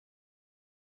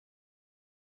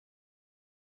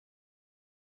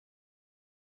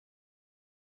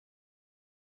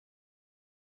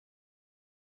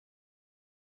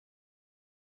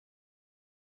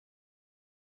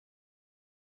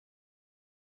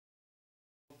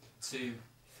2,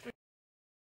 3.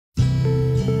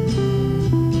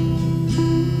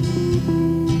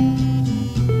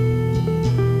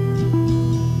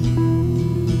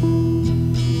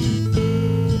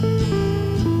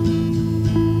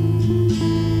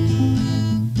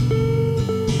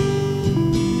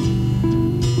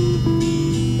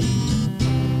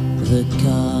 The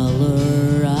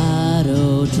Colorado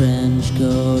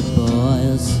Trenchcoat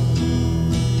Boys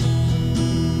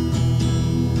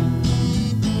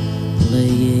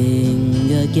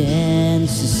playing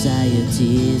against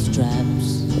society's traps,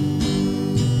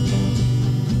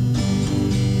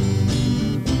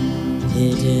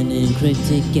 hidden in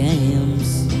cryptic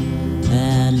games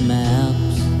and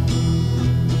maps,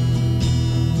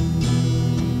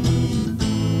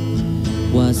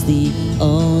 was the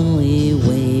only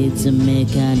way to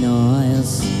make a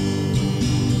noise.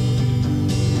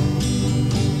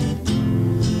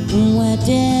 Where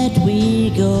did we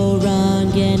go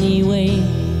wrong anyway?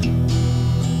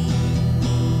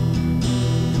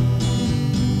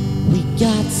 We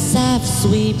got soft,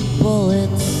 sweet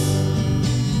bullets,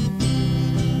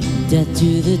 dead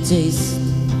to the taste.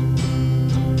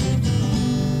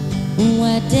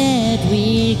 Where did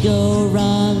we go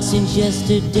wrong since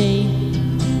yesterday?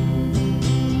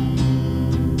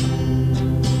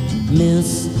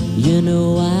 Miss, you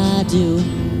know I do.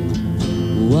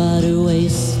 What a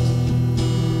waste.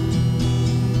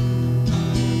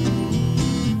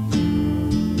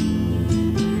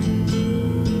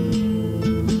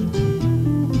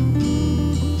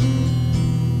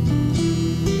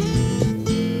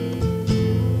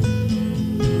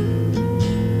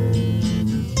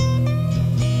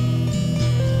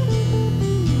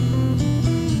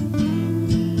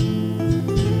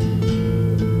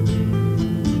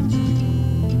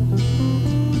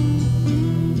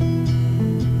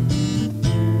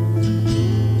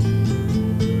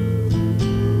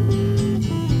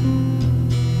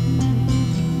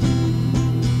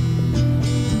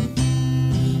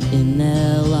 In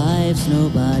their lives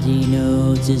nobody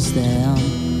noticed them.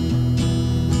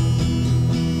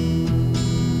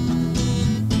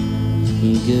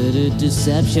 Good at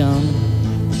deception,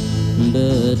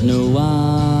 but no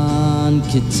one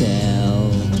could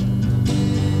tell.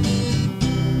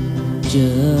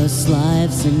 Just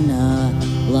lives in a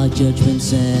like judgment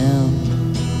cell.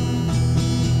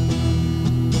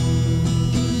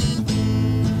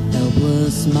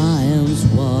 Helpless minds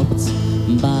warped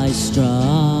by stronger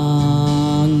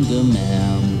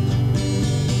men.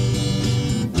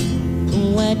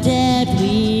 Where did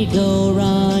we go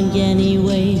wrong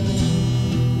anyway?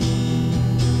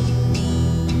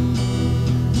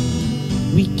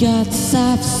 We got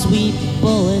soft, sweet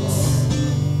bullets,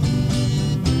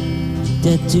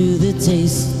 dead to the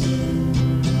taste.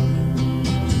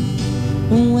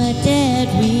 Where did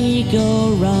we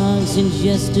go wrong since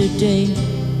yesterday?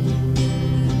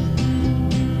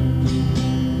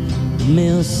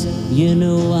 Mills, you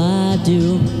know I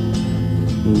do.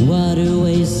 What a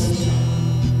waste.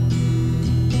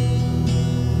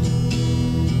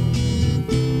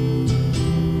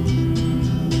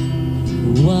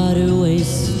 What a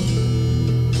waste.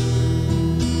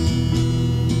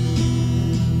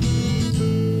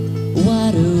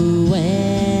 What a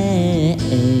waste.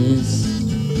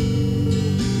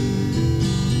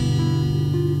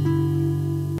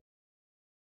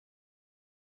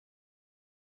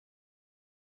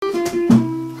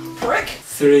 Prick!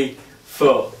 3,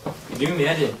 4. You're doing me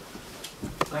head in.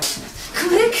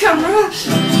 Click camera!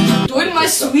 Doing my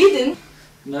Sweden!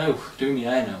 No, doing me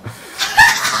hair now.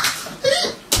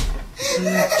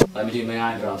 Let me do my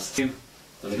eyebrows. 2,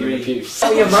 Let me do my 3. pubes.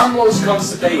 Oh, your mum was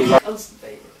constipated.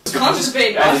 Constipated.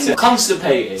 Constipated.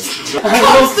 Constipated.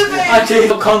 I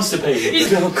feel constipated. He's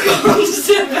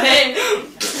constipated.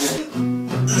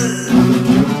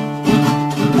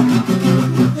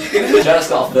 Just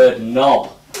got a third knob.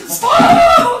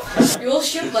 Stop! You all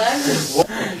shit there.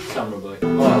 Camera boy.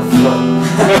 Oh,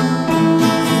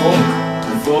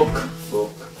 fuck.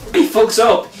 Fuck. He fucks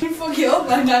up. You fuck it up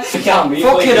like that. Fucking hell, man.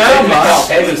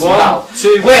 1,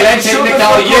 2. Wait, then take Nick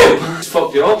out of you. Just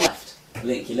fucked it up.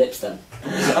 Lick your lips then.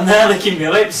 I'm there licking my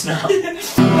lips now.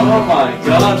 Oh my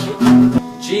god.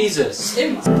 Jesus.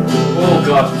 Oh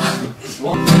god.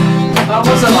 What? That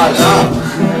wasn't like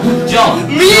that. John.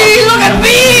 Me! Look at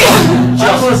me!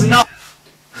 That was not.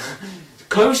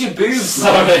 Close your boobs.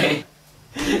 Sorry.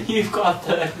 You've got a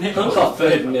third nipple. I've got a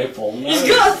third nipple. No. He's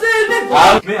got a third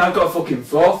nipple! Mate, I've got a fucking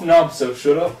fourth knob, so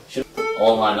shut up.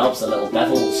 All my knobs are little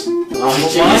devils.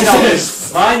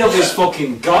 My knob is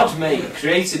fucking God, mate.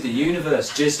 Created the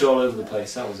universe, jizzed all over the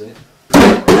place. That was it.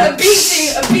 A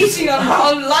beating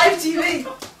on live TV.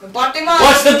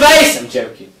 What's the bass? I'm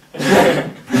joking.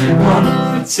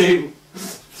 1, 2,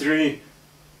 3.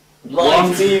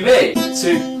 Live TV.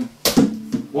 2,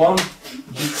 1.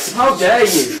 How dare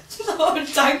you? Oh,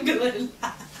 dangling.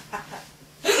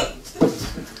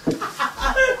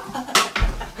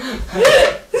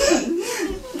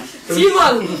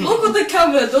 T-Man, look what the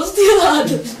camera does to you, lad.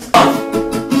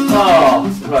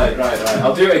 Oh, right.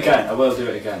 I'll do it again. I will do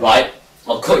it again. Right,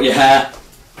 I'll cut your hair.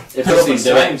 If Couple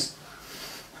Dustin do it. times.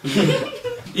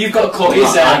 You've got to cut his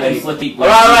I hair, can mate. flip it.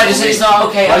 Alright, It's not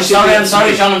okay. Why I'm should we-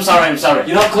 sorry, John. I'm sorry.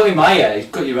 You're not cutting my hair. You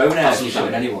cut your own hair if That's you're fine.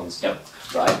 cutting anyone's. Yep.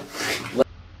 Right.